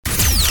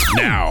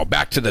Now,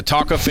 back to the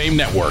Talk of Fame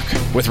Network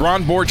with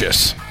Ron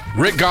Borges,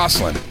 Rick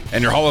Gosselin,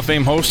 and your Hall of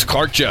Fame host,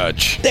 Clark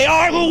Judge. They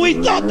are who we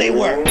thought they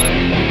were.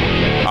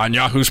 On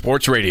Yahoo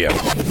Sports Radio.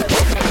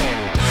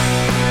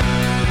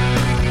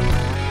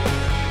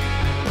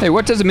 Hey,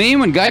 what does it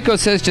mean when Geico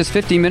says just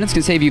 15 minutes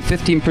can save you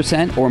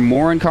 15% or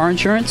more in car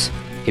insurance?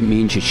 It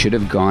means you should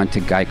have gone to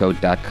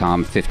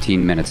geico.com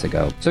 15 minutes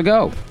ago. So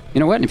go. You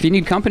know what? And if you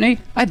need company,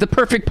 I have the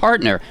perfect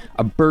partner,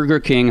 a Burger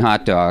King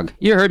hot dog.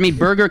 You heard me.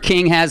 Burger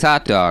King has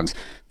hot dogs.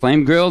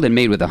 Flame grilled and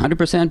made with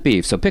 100%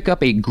 beef. So pick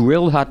up a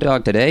grilled hot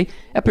dog today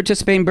at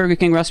participating Burger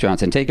King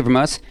restaurants and take it from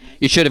us.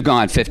 You should have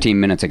gone 15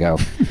 minutes ago.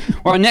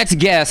 Our next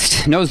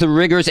guest knows the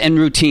rigors and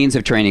routines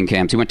of training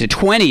camps. He went to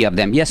 20 of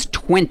them. Yes,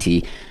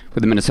 20 for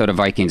the Minnesota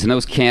Vikings. And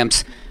those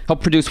camps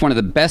helped produce one of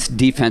the best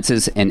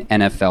defenses in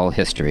NFL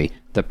history,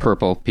 the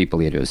Purple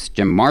People Eaters.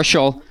 Jim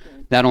Marshall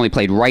not only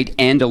played right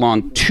end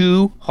along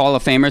two Hall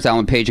of Famers,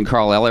 Alan Page and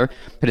Carl Eller,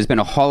 but has been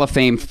a Hall of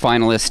Fame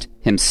finalist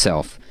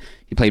himself.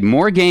 He played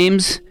more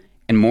games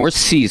and more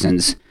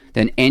seasons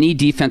than any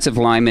defensive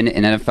lineman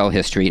in NFL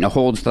history and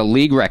holds the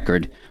league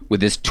record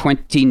with his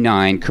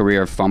 29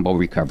 career fumble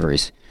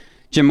recoveries.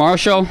 Jim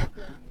Marshall,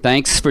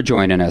 thanks for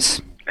joining us.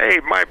 Hey,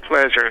 my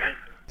pleasure.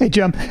 Hey,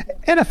 Jim.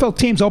 NFL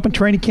teams open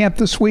training camp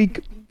this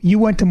week. You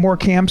went to more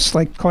camps,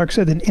 like Clark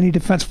said, than any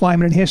defensive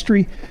lineman in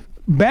history.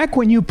 Back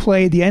when you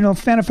played, the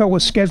NFL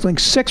was scheduling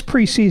 6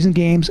 preseason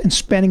games and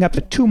spending up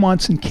to 2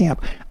 months in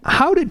camp.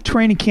 How did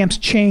training camps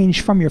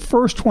change from your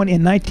first one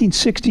in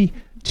 1960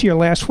 to your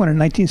last one in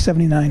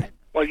 1979?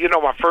 Well,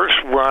 my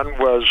first one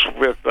was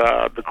with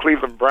the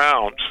Cleveland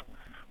Browns.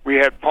 We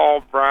had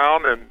Paul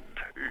Brown, and,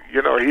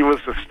 he was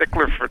a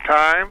stickler for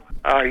time.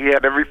 He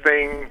had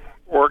everything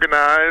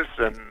organized,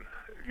 and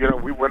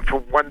we went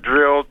from one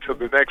drill to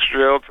the next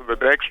drill to the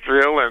next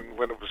drill, and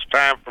when it was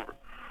time for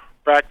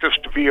practice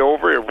to be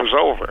over, it was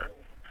over.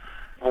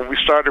 When we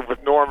started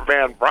with Norm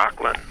Van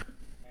Brocklin,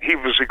 he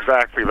was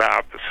exactly the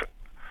opposite.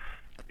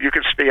 You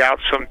could stay out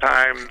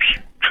sometimes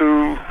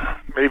 2,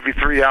 maybe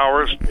 3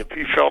 hours. If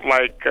he felt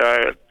like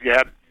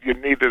you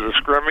needed a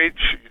scrimmage,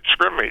 you'd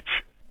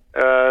scrimmage.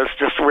 It's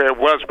just the way it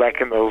was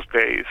back in those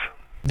days.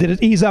 Did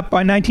it ease up by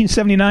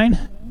 1979?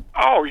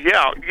 Oh,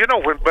 yeah.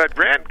 When Bud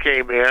Grant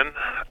came in,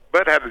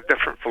 Bud had a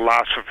different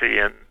philosophy,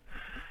 and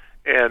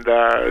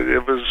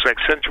it was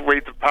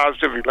accentuate the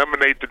positive,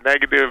 eliminate the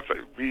negative.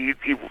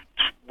 He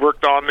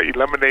worked on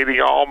eliminating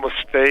all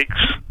mistakes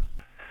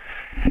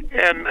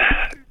and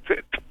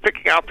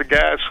picking out the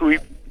guys who he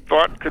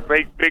thought could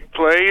make big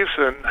plays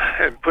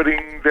and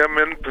putting them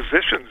in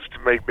positions to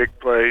make big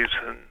plays.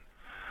 And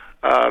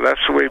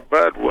that's the way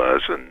Bud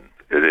was, and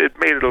it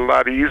made it a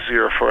lot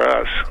easier for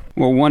us.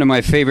 Well, one of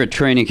my favorite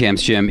training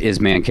camps, Jim, is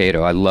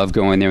Mankato. I love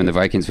going there, and the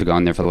Vikings have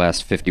gone there for the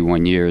last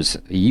 51 years.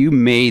 You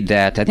made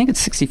that, I think it's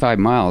 65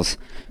 miles,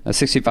 a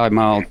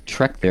 65-mile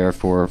trek there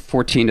for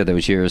 14 of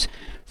those years.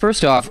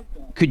 First off,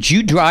 could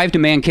you drive to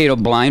Mankato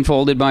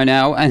blindfolded by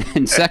now?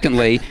 And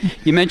secondly,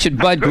 you mentioned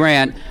Bud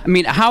Grant. I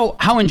mean,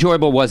 how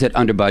enjoyable was it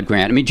under Bud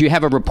Grant? I mean, do you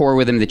have a rapport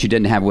with him that you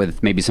didn't have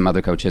with maybe some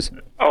other coaches?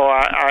 Oh,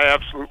 I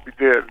absolutely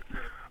did.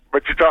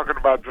 But you're talking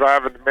about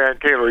driving to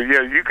Mankato.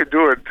 Yeah, you could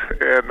do it,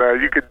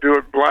 and you could do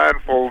it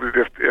blindfolded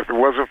if it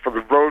wasn't for the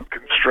road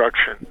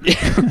construction.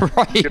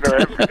 Right.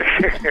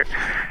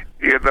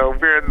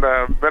 We're in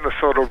the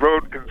Minnesota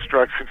road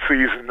construction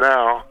season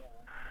now,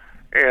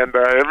 and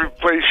every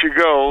place you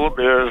go,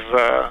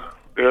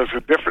 there's a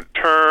different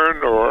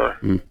turn or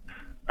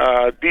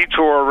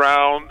detour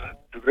around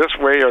to this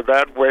way or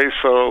that way.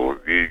 So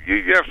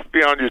you have to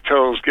be on your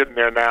toes getting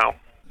there now.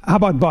 How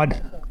about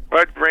Bud?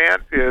 Bud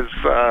Grant is,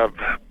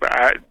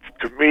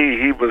 to me,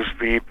 he was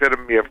the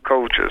epitome of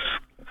coaches.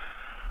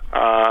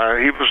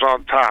 He was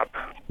on top.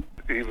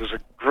 He was a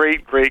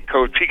great, great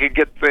coach. He could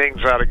get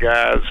things out of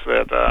guys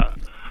that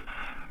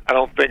I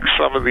don't think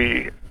some of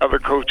the other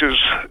coaches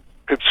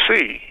could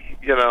see,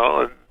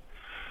 And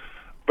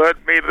Bud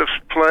made us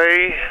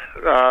play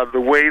the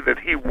way that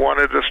he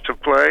wanted us to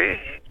play,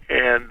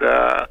 and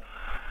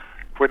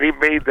when he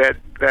made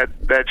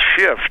that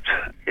shift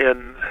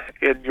in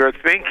your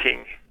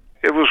thinking,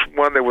 it was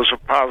one that was a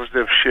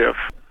positive shift.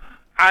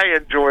 I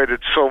enjoyed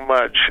it so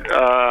much.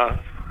 I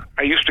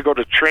used to go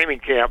to training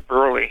camp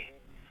early.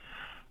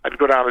 I'd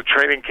go down to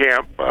training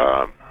camp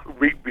a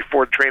week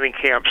before training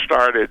camp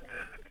started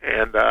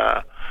and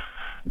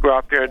go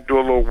out there and do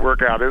a little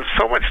workout. It was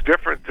so much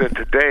different than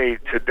today.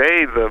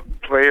 Today, the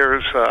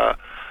players,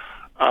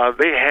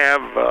 they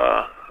have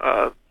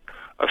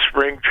a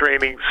spring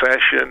training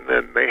session,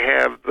 and they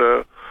have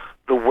the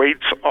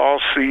weights all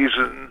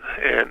season,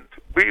 and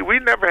we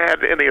never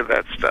had any of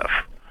that stuff.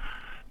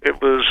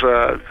 It was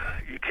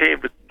you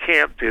came to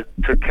camp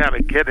to kind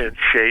of get in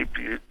shape.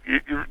 You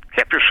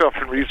kept yourself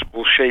in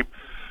reasonable shape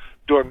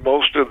during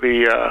most of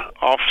the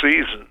off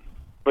season,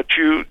 but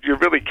you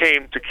really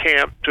came to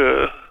camp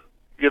to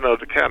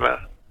kind of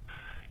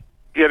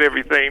get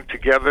everything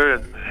together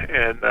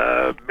and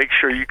make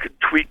sure you could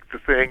tweak the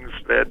things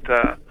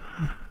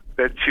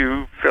that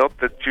you felt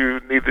that you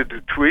needed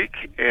to tweak.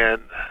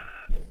 And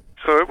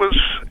so it was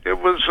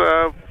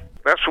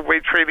That's the way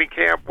training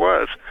camp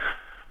was.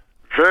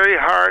 Very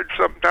hard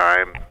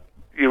sometimes.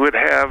 You would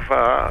have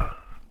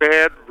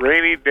bad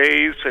rainy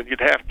days and you'd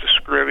have to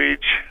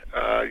scrimmage.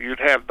 You'd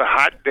have the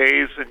hot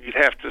days and you'd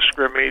have to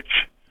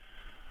scrimmage.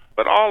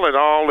 But all in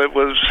all, it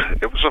was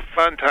a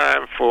fun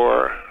time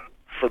for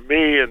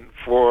me and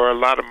for a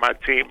lot of my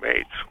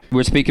teammates.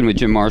 We're speaking with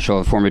Jim Marshall,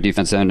 a former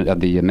defensive end of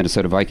the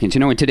Minnesota Vikings. You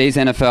know, in today's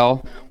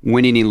NFL,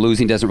 winning and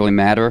losing doesn't really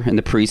matter in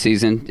the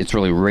preseason. It's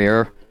really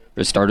rare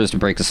for starters to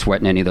break a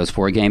sweat in any of those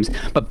 4 games.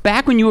 But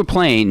back when you were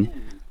playing,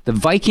 the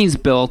Vikings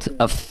built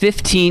a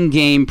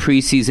 15-game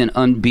preseason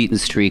unbeaten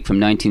streak from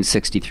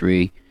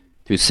 1963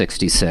 through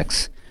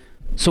 66.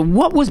 So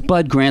what was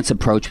Bud Grant's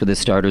approach with his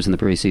starters in the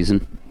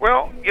preseason?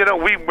 Well, you know,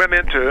 we went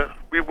into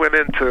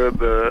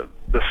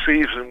the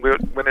season, we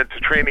went into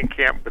training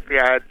camp with the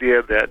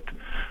idea that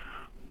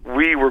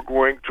we were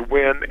going to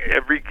win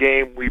every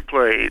game we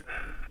played.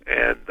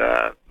 And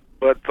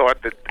Bud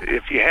thought that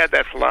if you had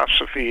that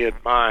philosophy in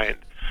mind,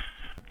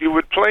 you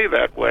would play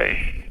that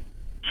way.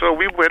 So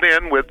we went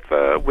in with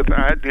the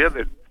idea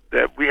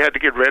that we had to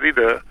get ready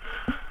to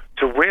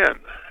win.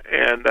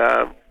 And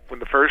when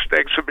the first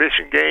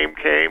exhibition game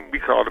came, we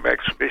called them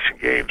exhibition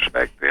games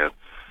back then,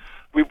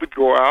 we would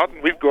go out,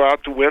 and we'd go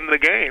out to win the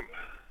game.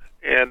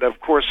 And, of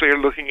course, they're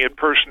looking at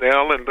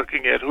personnel and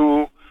looking at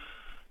who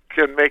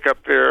can make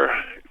up their,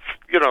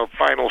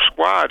 final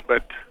squad.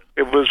 But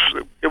it was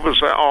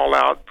an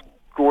all-out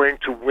going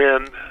to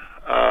win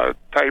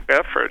type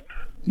effort.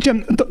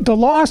 Jim, the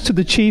loss to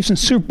the Chiefs in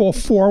Super Bowl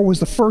IV was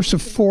the first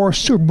of 4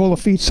 Super Bowl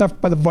defeats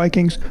suffered by the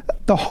Vikings.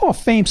 The Hall of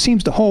Fame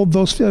seems to hold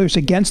those failures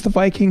against the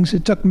Vikings.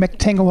 It took Mick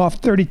Tingelhoff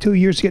 32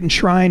 years to get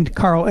enshrined,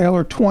 Carl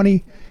Eller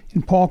 20,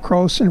 and Paul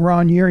Kroos and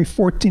Ron Yeri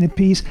 14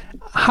 apiece.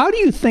 How do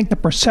you think the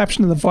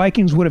perception of the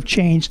Vikings would have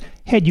changed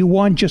had you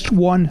won just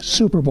 1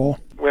 Super Bowl?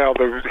 Well,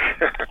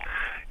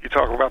 you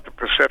talk about the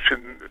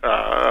perception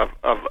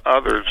of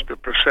others, the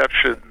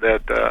perception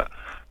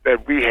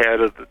that we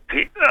had of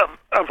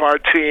of our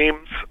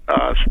teams,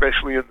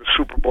 especially in the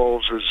Super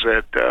Bowls, is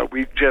that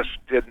we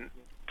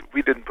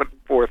didn't put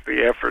forth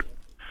the effort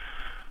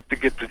to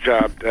get the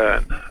job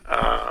done.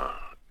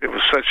 It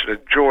was such an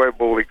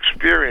enjoyable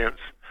experience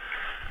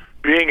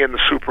being in the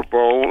Super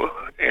Bowl,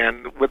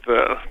 and with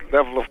the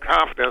level of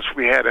confidence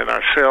we had in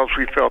ourselves,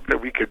 we felt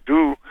that we could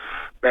do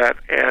that.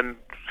 And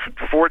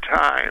 4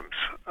 times,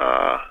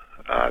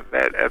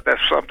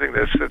 that's something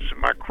that sits in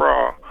my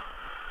craw.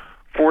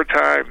 4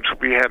 times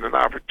we had an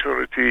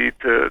opportunity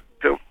to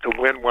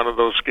win one of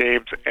those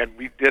games, and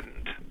we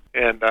didn't.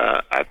 And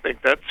I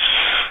think that's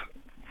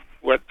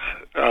what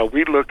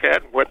we look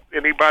at, what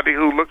anybody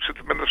who looks at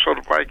the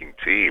Minnesota Viking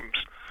teams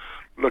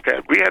look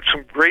at. We had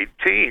some great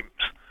teams,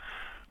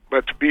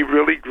 but to be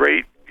really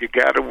great, you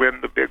got to win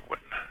the big one.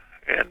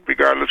 And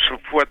regardless of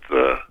what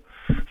the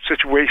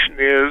situation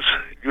is,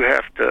 you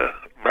have to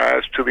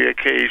rise to the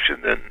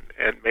occasion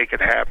and make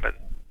it happen.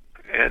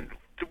 And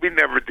we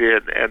never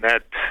did, and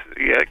that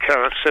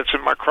kind of sits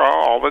in my craw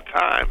all the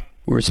time.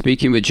 We're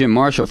speaking with Jim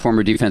Marshall,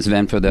 former defensive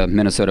end for the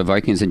Minnesota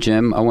Vikings. And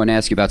Jim, I want to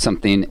ask you about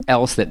something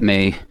else that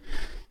may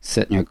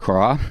sit in your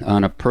craw.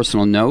 On a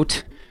personal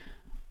note,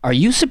 are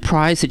you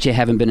surprised that you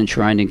haven't been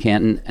enshrined in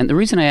Canton? And the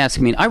reason I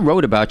ask, I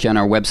wrote about you on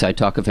our website,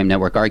 Talk of Fame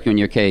Network, arguing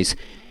your case.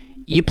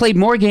 You played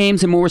more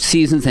games and more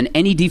seasons than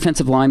any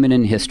defensive lineman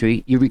in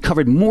history. You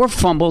recovered more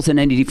fumbles than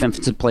any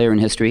defensive player in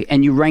history,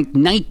 and you ranked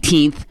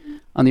 19th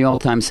on the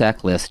all-time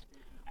sack list.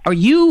 Are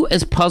you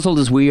as puzzled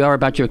as we are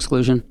about your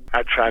exclusion?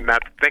 I try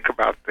not to think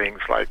about things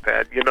like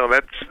that.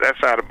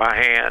 That's out of my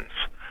hands.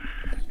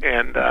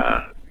 And,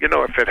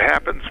 if it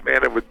happens,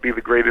 man, it would be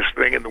the greatest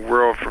thing in the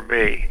world for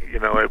me.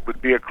 It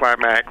would be a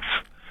climax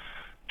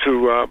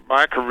to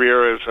my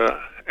career as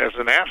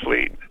an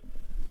athlete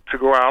to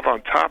go out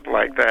on top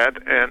like that.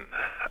 And,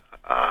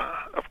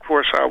 of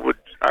course, I would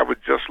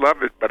just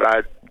love it, but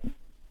I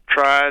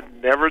try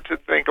never to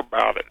think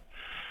about it.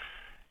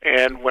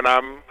 And when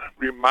I'm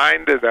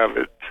reminded of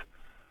it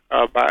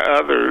by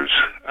others,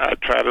 I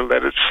try to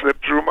let it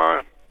slip through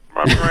my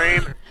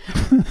brain.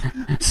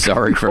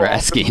 Sorry for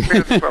asking.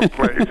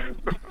 Someplace.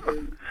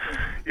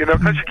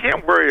 Because you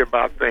can't worry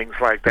about things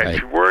like that. Right.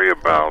 You worry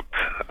about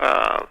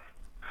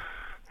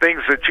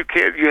things that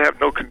you have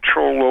no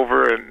control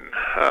over, and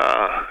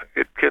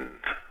it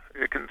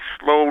can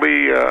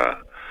slowly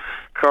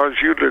cause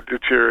you to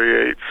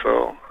deteriorate.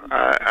 So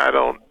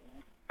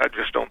I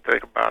just don't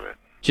think about it.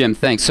 Jim,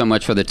 thanks so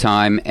much for the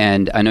time,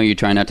 and I know you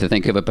try not to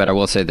think of it, but I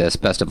will say this: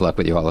 best of luck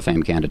with your Hall of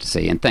Fame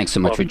candidacy, and thanks so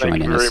much for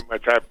joining us. Thank you very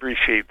much. I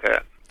appreciate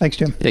that. Thanks,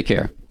 Jim. Take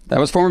care. That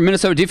was former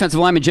Minnesota defensive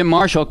lineman Jim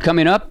Marshall.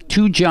 Coming up,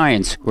 2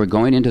 Giants who are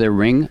going into their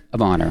Ring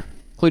of Honor,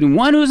 including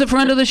one who's a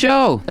friend of the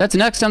show. That's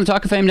next on the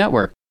Talk of Fame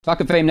Network. Talk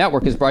of Fame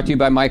Network is brought to you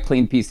by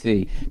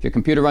MyCleanPC. If your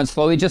computer runs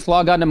slowly, just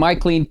log on to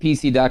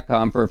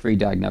mycleanpc.com for a free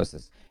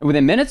diagnosis. And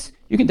within minutes,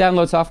 you can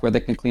download software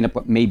that can clean up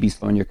what may be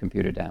slowing your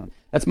computer down.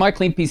 That's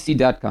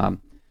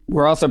mycleanpc.com.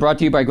 We're also brought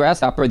to you by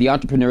Grasshopper, the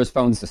entrepreneur's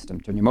phone system.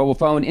 Turn your mobile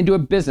phone into a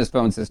business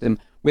phone system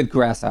with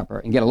Grasshopper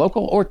and get a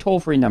local or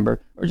toll-free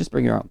number, or just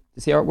bring your own.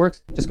 To see how it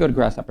works, just go to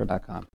grasshopper.com.